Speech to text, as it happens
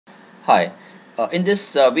Hi, in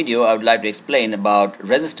this video I would like to explain about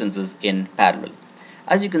resistances in parallel.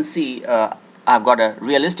 As you can see, I've got a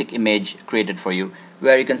realistic image created for you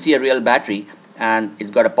where you can see a real battery and it's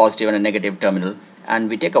got a positive and a negative terminal, and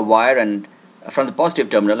we take a wire and from the positive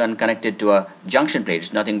terminal and connect it to a junction plate.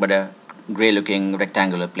 It's nothing but a gray looking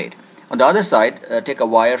rectangular plate. On the other side, take a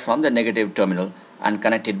wire from the negative terminal and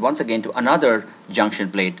connect it once again to another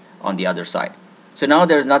junction plate on the other side. So now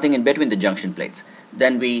there is nothing in between the junction plates.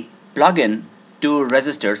 Then we plug in two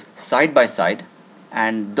resistors side by side,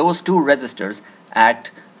 and those two resistors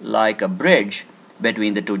act like a bridge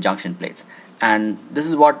between the two junction plates, and this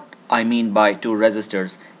is what I mean by two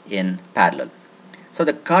resistors in parallel. So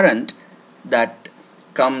the current that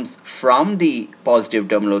comes from the positive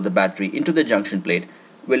terminal of the battery into the junction plate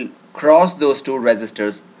will cross those two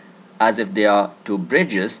resistors as if they are two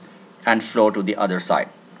bridges and flow to the other side,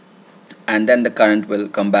 and then the current will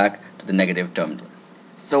come back to the negative terminal.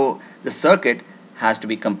 So the circuit has to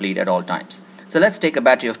be complete at all times. So let's take a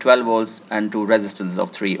battery of 12 volts and two resistances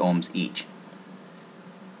of 3 ohms each.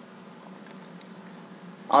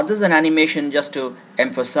 This is an animation just to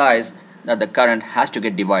emphasize that the current has to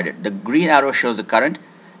get divided. The green arrow shows the current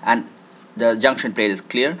and the junction plate is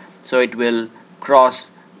clear, so it will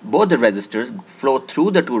cross both the resistors, flow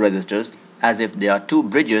through the two resistors as if they are two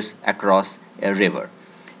bridges across a river.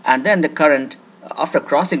 And then the current, after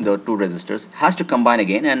crossing the two resistors, has to combine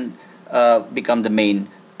again and become the main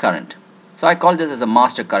current. So I call this as a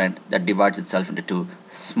master current that divides itself into two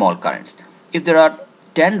small currents. If there are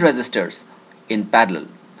 10 resistors in parallel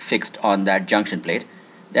fixed on that junction plate,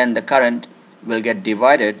 then the current will get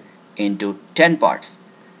divided into 10 parts.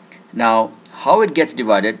 Now, how it gets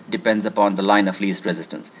divided depends upon the line of least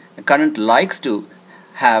resistance. The current likes to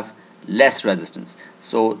have less resistance,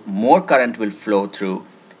 so more current will flow through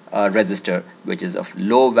a resistor which is of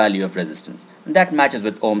low value of resistance, and that matches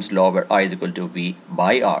with Ohm's law, where I is equal to V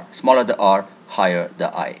by R. Smaller the R, higher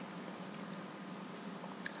the I.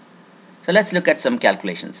 So let's look at some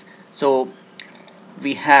calculations. So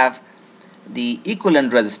we have the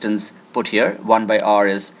equivalent resistance put here. 1 by R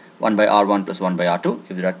is 1 by R1 plus 1 by R2.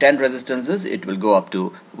 If there are 10 resistances, it will go up to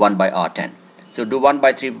 1 by R10. So do 1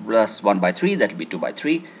 by 3 plus 1 by 3, that will be 2 by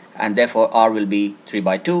 3, and therefore R will be 3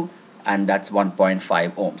 by 2, and that's 1.5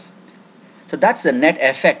 ohms. So that's the net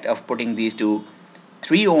effect of putting these two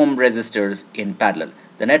 3 ohm resistors in parallel.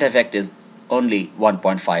 The net effect is only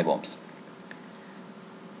 1.5 ohms.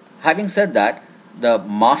 Having said that, the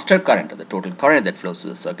master current, or the total current that flows through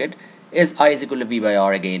the circuit, is I is equal to V by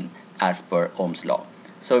R again as per Ohm's law.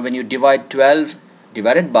 So when you divide 12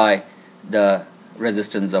 divided by the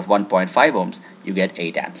resistance of 1.5 ohms, you get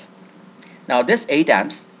 8 amps. Now this 8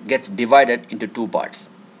 amps gets divided into two parts,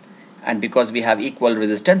 and because we have equal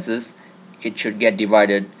resistances, it should get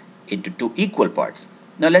divided into two equal parts.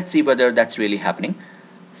 Now let's see whether that's really happening.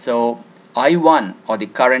 So I1, or the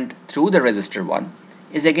current through the resistor 1,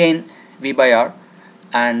 is again V by R,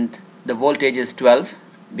 and the voltage is 12,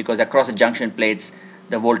 because across the junction plates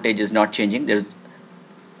the voltage is not changing, there's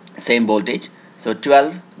same voltage. So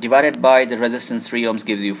 12 divided by the resistance 3 ohms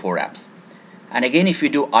gives you 4 amps. And again, if you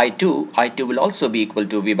do I2 will also be equal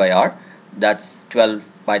to V by R, that's 12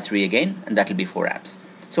 by 3 again, and that will be 4 amps.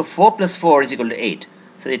 So 4 plus 4 is equal to 8.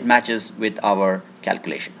 So it matches with our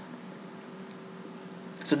calculation.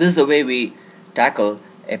 So this is the way we tackle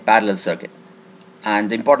a parallel circuit. And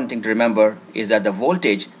the important thing to remember is that the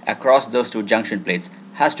voltage across those two junction plates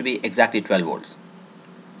has to be exactly 12 volts.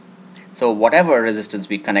 So whatever resistance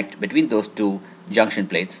we connect between those two junction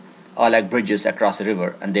plates are like bridges across a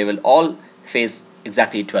river, and they will all face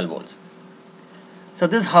exactly 12 volts. So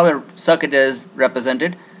this is how a circuit is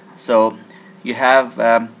represented. So you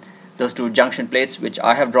have those two junction plates, which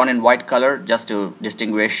I have drawn in white color just to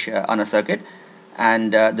distinguish on a circuit,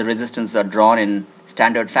 and the resistance are drawn in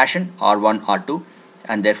standard fashion, R1, R2,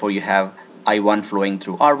 and therefore you have I1 flowing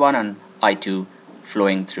through R1 and I2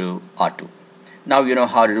 flowing through R2. Now you know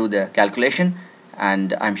how to do the calculation,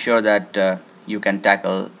 and I'm sure that you can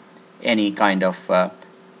tackle any kind of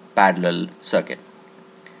parallel circuit.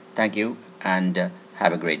 Thank you, and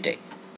have a great day.